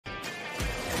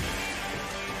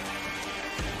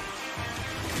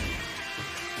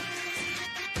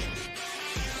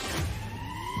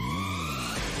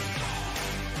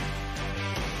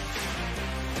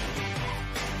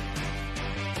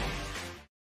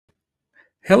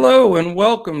Hello and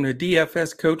welcome to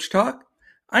DFS Coach Talk.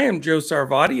 I am Joe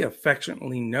Sarvati,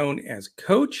 affectionately known as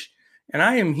Coach, and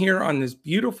I am here on this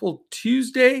beautiful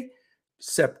Tuesday,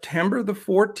 September the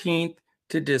 14th,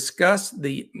 to discuss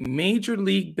the Major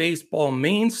League Baseball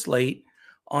main slate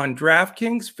on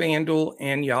DraftKings, FanDuel,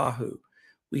 and Yahoo.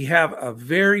 We have a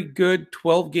very good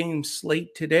 12-game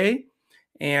slate today,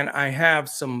 and I have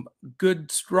some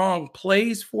good, strong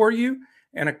plays for you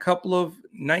and a couple of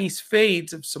nice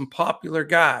fades of some popular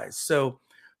guys. So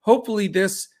hopefully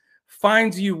this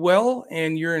finds you well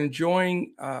and you're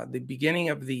enjoying the beginning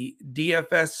of the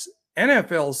DFS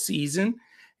NFL season.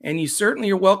 And you certainly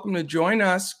are welcome to join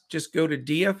us. Just go to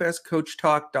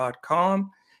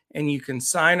dfscoachtalk.com and you can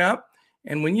sign up.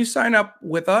 And when you sign up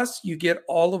with us, you get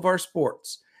all of our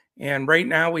sports. And right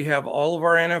now we have all of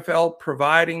our NFL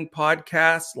providing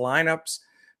podcasts, lineups.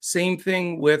 Same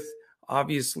thing with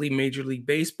obviously Major League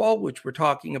Baseball, which we're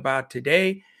talking about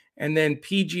today, and then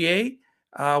PGA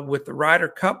with the Ryder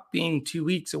Cup being 2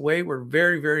 weeks away. We're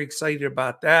very, very excited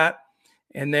about that.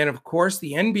 And then, of course,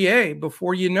 the NBA,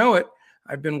 before you know it,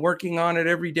 I've been working on it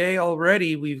every day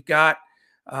already. We've got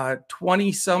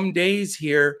 20 some days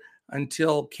here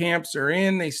until camps are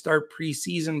in. They start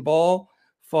preseason ball,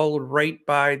 followed right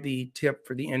by the tip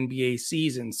for the NBA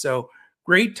season. So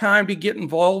great time to get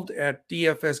involved at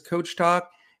DFS Coach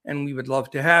Talk, and we would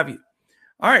love to have you.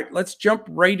 All right, let's jump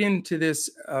right into this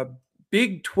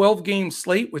big 12-game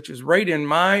slate, which is right in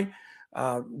my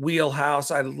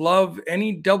wheelhouse. I love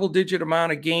any double-digit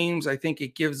amount of games. I think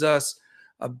it gives us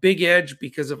a big edge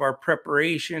because of our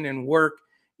preparation and work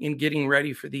in getting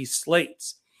ready for these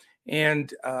slates.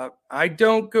 And I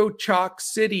don't go chalk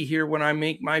city here when I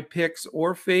make my picks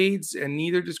or fades, and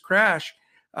neither does Crash.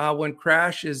 When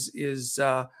Crash is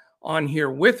on here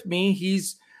with me,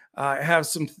 he's have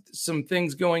some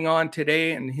things going on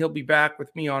today, and he'll be back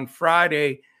with me on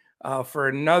Friday for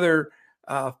another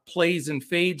plays and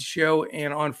fades show.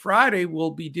 And on Friday,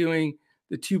 we'll be doing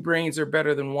the two brains are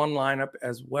better than one lineup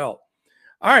as well.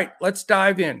 All right, let's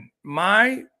dive in.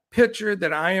 My pitcher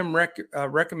that I am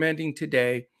recommending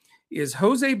today is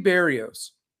Jose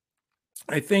Berrios.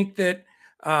 I think that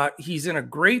he's in a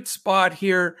great spot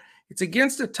here. It's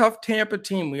against a tough Tampa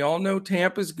team. We all know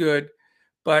Tampa's good,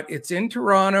 but it's in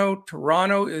Toronto.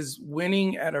 Toronto is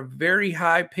winning at a very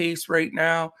high pace right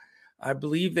now. I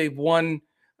believe they've won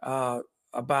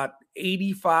about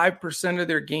 85% of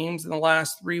their games in the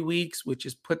last 3 weeks, which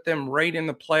has put them right in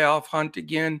the playoff hunt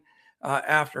again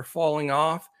after falling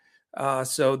off.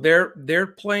 So they're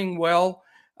playing well.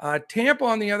 Tampa,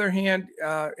 on the other hand,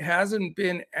 hasn't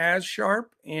been as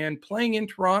sharp, and playing in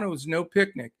Toronto is no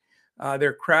picnic.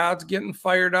 Their crowd's getting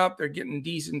fired up. They're getting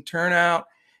decent turnout,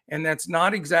 and that's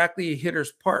not exactly a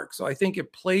hitter's park. So I think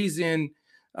it plays in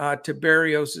to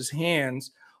Berrios' hands.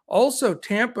 Also,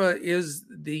 Tampa is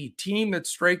the team that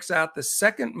strikes out the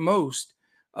second most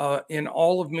in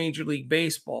all of Major League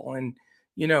Baseball. And,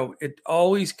 you know, it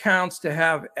always counts to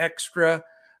have extra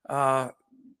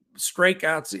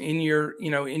strikeouts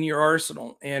in your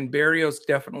arsenal, and Berrios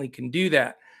definitely can do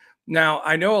that. Now,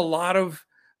 I know a lot of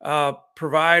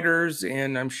providers,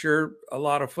 and I'm sure a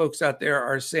lot of folks out there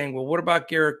are saying, well, what about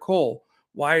Garrett Cole?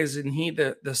 Why isn't he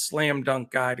the slam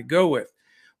dunk guy to go with?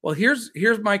 Well, here's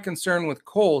my concern with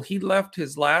Cole. He left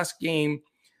his last game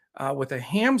with a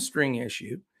hamstring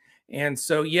issue. And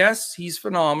so, yes, he's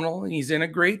phenomenal. He's in a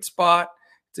great spot.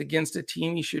 It's against a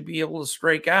team he should be able to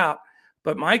strike out.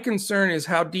 But my concern is,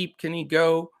 how deep can he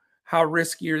go? How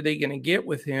risky are they going to get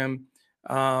with him?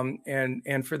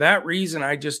 And for that reason,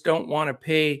 I just don't want to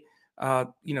pay,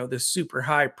 the super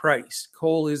high price.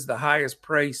 Cole is the highest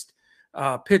priced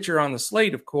pitcher on the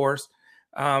slate, of course.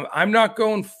 I'm not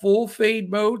going full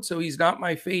fade mode, so he's not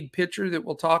my fade pitcher that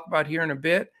we'll talk about here in a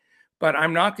bit. But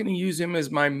I'm not going to use him as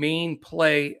my main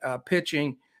play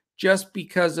pitching, just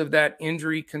because of that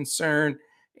injury concern,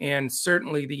 and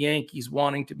certainly the Yankees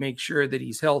wanting to make sure that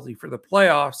he's healthy for the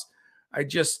playoffs. I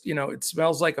just, it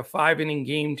smells like a 5-inning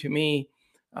game to me,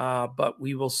 but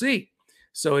we will see.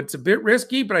 So it's a bit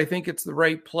risky, but I think it's the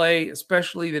right play,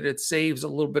 especially that it saves a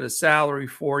little bit of salary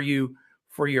for you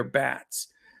for your bats.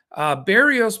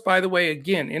 Berrios, by the way,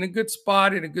 again, in a good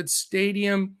spot, in a good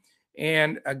stadium,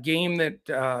 and a game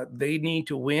that they need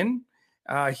to win.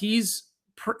 His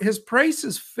price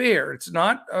is fair. It's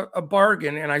not a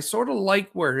bargain, and I sort of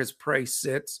like where his price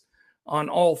sits on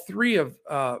all three of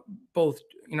both,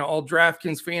 all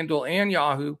DraftKings, FanDuel, and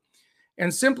Yahoo,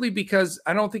 and simply because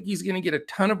I don't think he's going to get a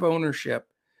ton of ownership.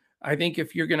 I think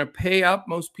if you're going to pay up,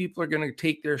 most people are going to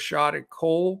take their shot at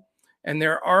Cole, and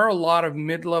there are a lot of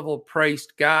mid-level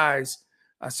priced guys,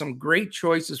 some great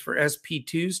choices for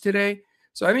SP2s today.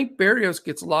 So I think Berrios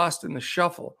gets lost in the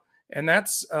shuffle. And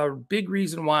that's a big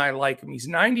reason why I like him. He's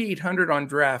 9,800 on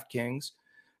DraftKings,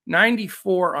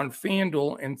 94 on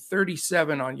FanDuel, and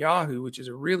 37 on Yahoo, which is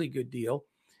a really good deal.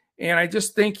 And I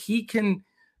just think he can,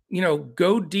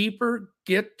 go deeper,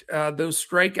 get those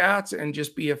strikeouts, and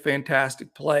just be a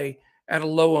fantastic play at a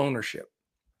low ownership.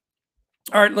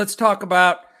 All right, let's talk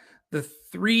about the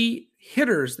 3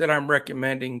 hitters that I'm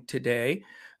recommending today.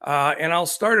 And I'll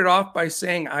start it off by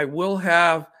saying I will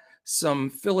have some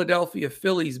Philadelphia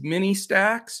Phillies mini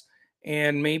stacks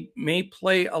and may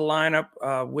play a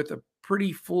lineup with a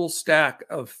pretty full stack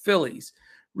of Phillies.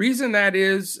 Reason that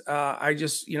is, I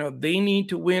just, they need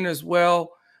to win as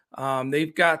well.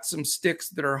 They've got some sticks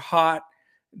that are hot.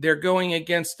 They're going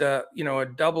against a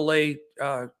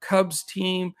AA Cubs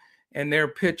team, and they're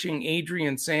pitching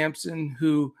Adrian Sampson,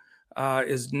 who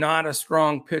is not a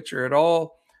strong pitcher at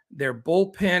all. Their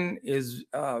bullpen is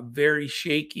very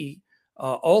shaky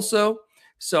also.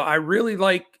 So I really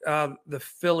like the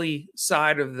Philly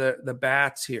side of the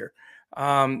bats here.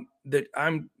 That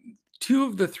I'm 2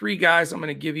 of the 3 guys I'm going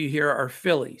to give you here are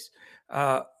Phillies.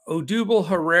 Odubel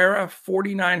Herrera,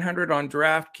 4,900 on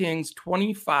DraftKings,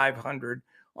 2,500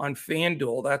 on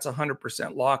FanDuel. That's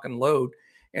 100% lock and load,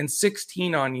 and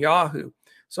 16 on Yahoo.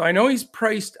 So I know he's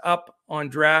priced up on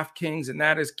DraftKings, and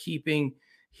that is keeping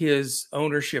his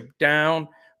ownership down.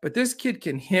 But this kid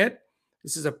can hit.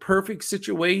 This is a perfect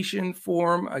situation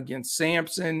for him against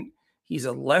Sampson. He's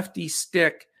a lefty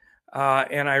stick,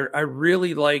 and I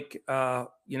really like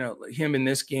him in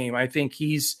this game. I think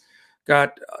he's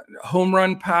got home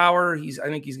run power. I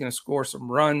think he's going to score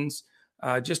some runs.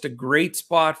 Just a great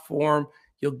spot for him.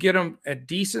 You'll get him at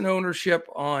decent ownership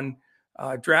on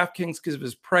DraftKings because of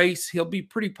his price. He'll be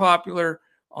pretty popular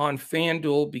on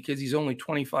FanDuel because he's only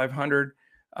 2,500.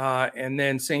 And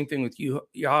then same thing with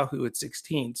Yahoo at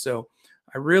 16. So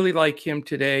I really like him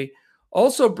today.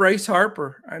 Also, Bryce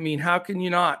Harper. I mean, how can you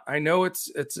not? I know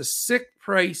it's a sick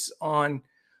price on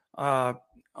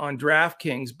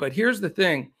DraftKings, but here's the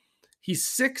thing. He's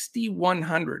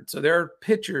 6,100. So there are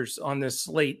pitchers on this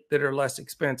slate that are less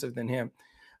expensive than him.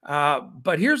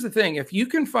 But here's the thing. If you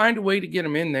can find a way to get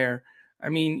him in there, I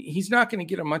mean, he's not going to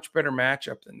get a much better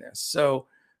matchup than this. So,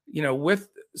 with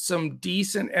some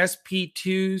decent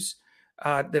SP2s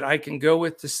that I can go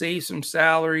with to save some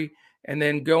salary, and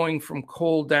then going from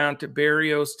Cole down to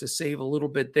Berrios to save a little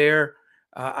bit there,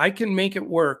 I can make it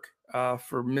work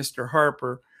for Mr.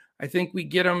 Harper. I think we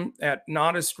get him at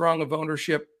not as strong of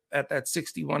ownership at that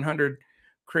 6,100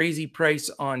 crazy price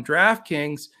on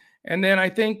DraftKings. And then I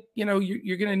think, you're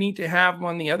going to need to have him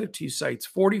on the other 2 sites.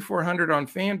 4,400 on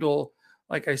FanDuel,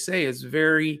 like I say, is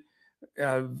very,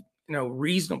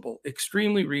 reasonable,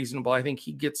 extremely reasonable. I think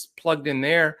he gets plugged in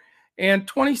there. And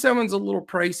 27 is a little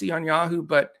pricey on Yahoo,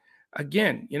 but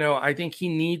again, I think he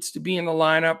needs to be in the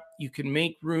lineup. You can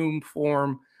make room for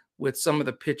him with some of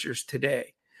the pitchers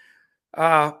today.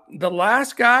 The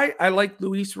last guy, I like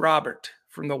Luis Robert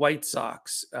from the White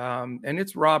Sox. And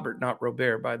it's Robert, not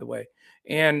Robert, by the way.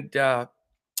 And I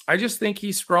just think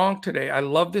he's strong today. I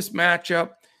love this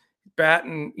matchup.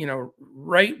 Batting,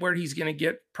 right where he's going to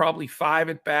get probably 5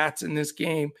 at bats in this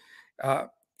game.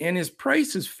 And his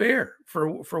price is fair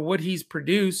for what he's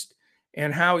produced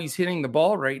and how he's hitting the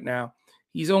ball right now.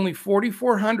 He's only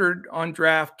 4,400 on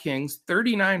DraftKings,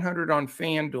 3,900 on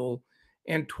FanDuel,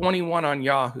 and 21 on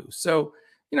Yahoo. So,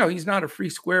 he's not a free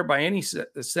square by any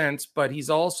sense, but he's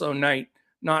also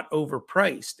not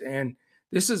overpriced. And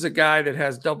this is a guy that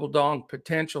has double dong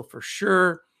potential for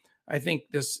sure. I think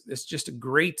this is just a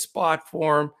great spot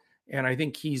for him. And I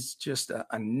think he's just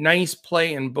a nice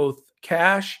play in both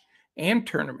cash and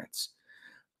tournaments.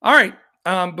 All right.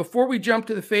 Before we jump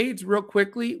to the fades real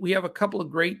quickly, we have a couple of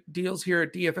great deals here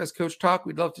at DFS Coach Talk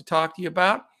we'd love to talk to you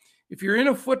about. If you're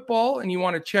into football and you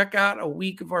want to check out a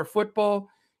week of our football,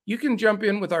 you can jump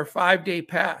in with our 5-day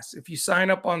pass. If you sign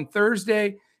up on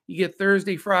Thursday, you get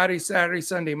Thursday, Friday, Saturday,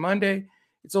 Sunday, Monday.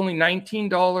 It's only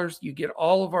 $19. You get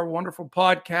all of our wonderful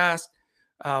podcasts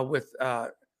with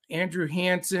Andrew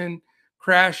Hansen,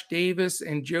 Crash Davis,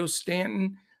 and Joe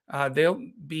Stanton. They'll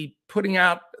be putting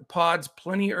out pods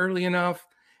plenty early enough,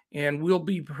 and we'll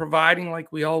be providing,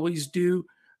 like we always do,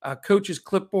 Coach's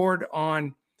Clipboard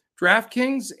on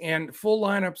DraftKings and full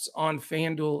lineups on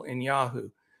FanDuel and Yahoo.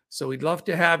 So we'd love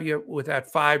to have you with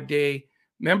that 5-day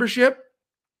membership.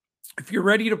 If you're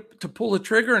ready to pull the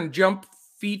trigger and jump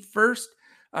feet first,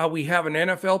 we have an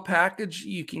NFL package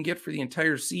you can get for the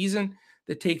entire season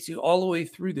that takes you all the way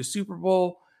through the Super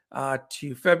Bowl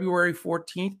to February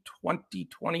 14th,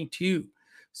 2022.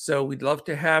 So we'd love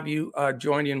to have you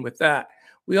join in with that.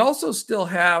 We also still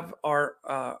have our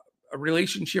a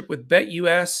relationship with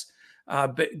BetUS.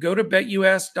 Go to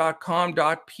betus.com.pa,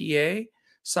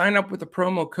 sign up with the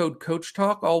promo code Coach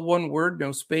Talk, all one word,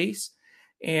 no space,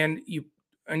 and you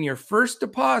on your first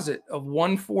deposit of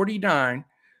 $149,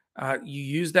 you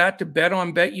use that to bet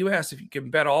on BetUS. If you can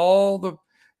bet all the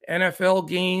NFL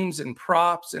games and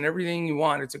props and everything you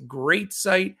want, it's a great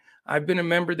site. I've been a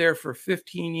member there for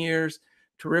 15 years.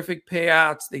 Terrific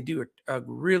payouts. They do a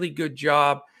really good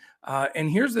job. And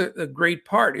here's the great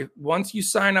part. Once you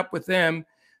sign up with them,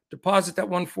 deposit that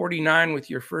 $149 with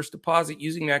your first deposit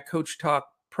using that Coach Talk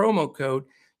promo code,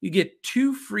 you get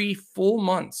 2 free full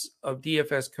months of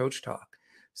DFS Coach Talk.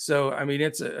 So, I mean,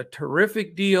 it's a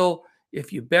terrific deal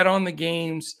if you bet on the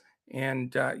games,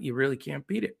 and you really can't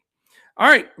beat it. All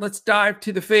right, let's dive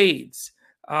to the fades.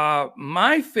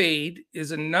 My fade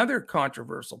is another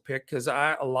controversial pick because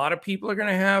a lot of people are going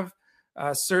to have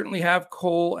certainly have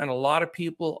Cole, and a lot of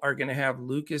people are going to have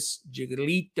Lucas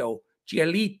Giolito.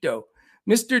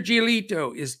 Mr.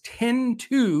 Giolito is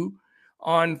 10-2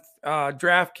 on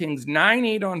DraftKings,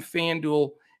 9-8 on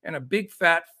FanDuel, and a big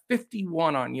fat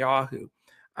 51 on Yahoo.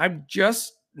 I'm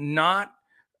just not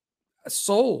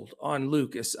sold on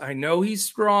Lucas. I know he's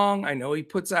strong. I know he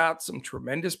puts out some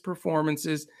tremendous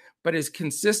performances, but his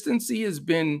consistency has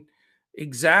been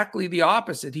exactly the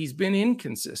opposite. He's been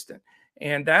inconsistent.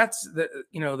 And that's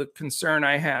the concern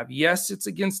I have. Yes, it's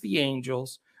against the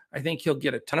Angels. I think he'll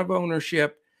get a ton of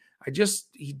ownership.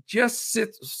 He just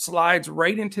slides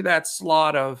right into that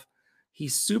slot of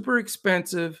he's super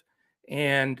expensive,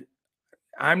 and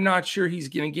I'm not sure he's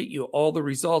going to get you all the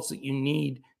results that you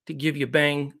need to give you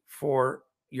bang for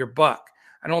your buck.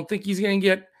 I don't think he's going to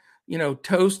get,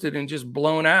 toasted and just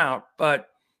blown out. But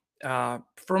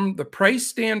from the price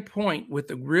standpoint, with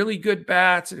the really good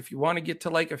bats, and if you want to get to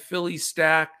like a Philly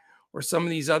stack or some of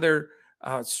these other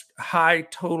high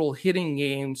total hitting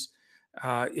games,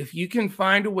 if you can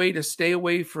find a way to stay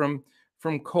away from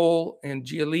Cole and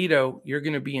Giolito, you're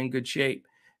going to be in good shape.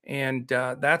 And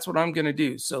that's what I'm going to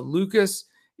do. So Lucas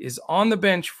is on the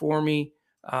bench for me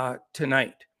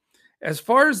tonight. As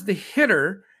far as the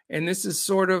hitter, and this is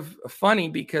sort of funny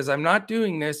because I'm not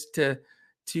doing this to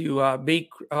make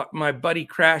my buddy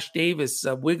Crash Davis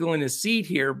wiggle in his seat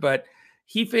here, but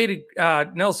he faded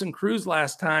Nelson Cruz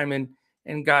last time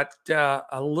and got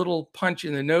a little punch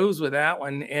in the nose with that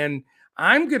one. And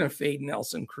I'm going to fade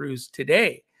Nelson Cruz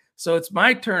today. So it's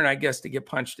my turn, I guess, to get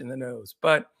punched in the nose.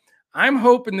 But I'm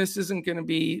hoping this isn't going to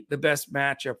be the best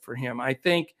matchup for him. I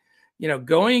think,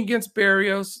 going against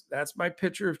Berrios, that's my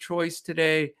pitcher of choice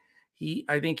today.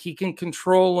 I think he can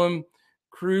control him.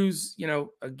 Cruz,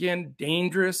 again,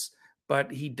 dangerous,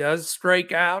 but he does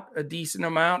strike out a decent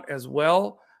amount as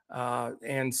well.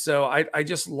 And so I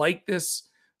just like this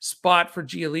spot for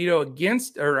Giolito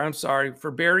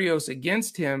for Berrios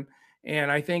against him.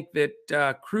 And I think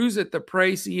that Cruz at the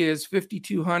price he is,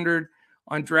 5,200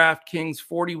 on DraftKings,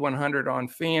 4,100 on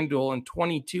FanDuel, and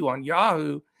 22 on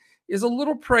Yahoo, is a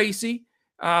little pricey.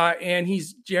 And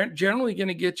he's generally going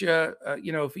to get you,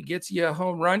 if he gets you a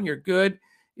home run, you're good.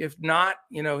 If not,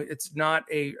 it's not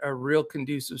a real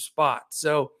conducive spot.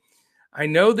 So I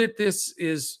know that this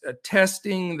is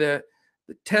testing the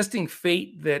testing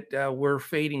fate that we're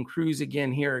fading Cruz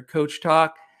again here at Coach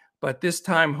Talk. But this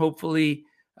time, hopefully,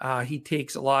 he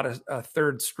takes a lot of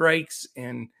third strikes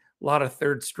and a lot of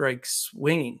third strikes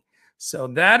swinging. So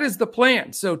that is the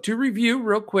plan. So to review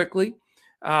real quickly,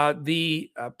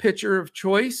 the pitcher of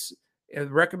choice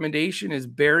recommendation is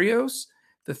Berrios.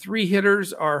 The 3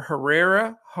 hitters are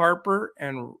Herrera, Harper,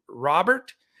 and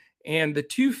Robert. And the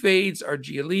 2 fades are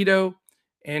Giolito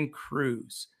and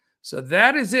Cruz. So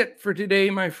that is it for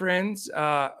today, my friends.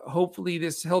 Hopefully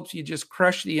this helps you just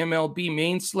crush the MLB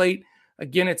main slate.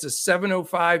 Again, it's a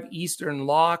 7:05 Eastern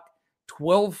lock,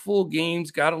 12 full games.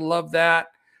 Got to love that.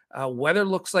 Weather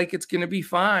looks like it's going to be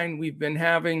fine. We've been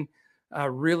having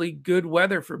really good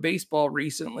weather for baseball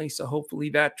recently, so hopefully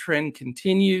that trend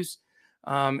continues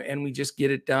and we just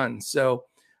get it done. So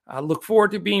I look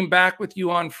forward to being back with you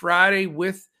on Friday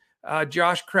with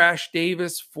Josh Crash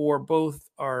Davis for both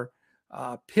our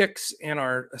picks and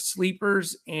our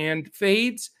sleepers and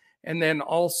fades, and then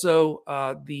also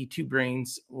the Two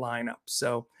Brains lineup.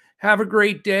 So have a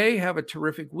great day. Have a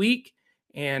terrific week.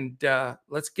 And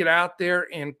let's get out there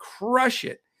and crush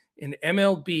it in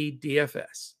MLB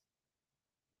DFS.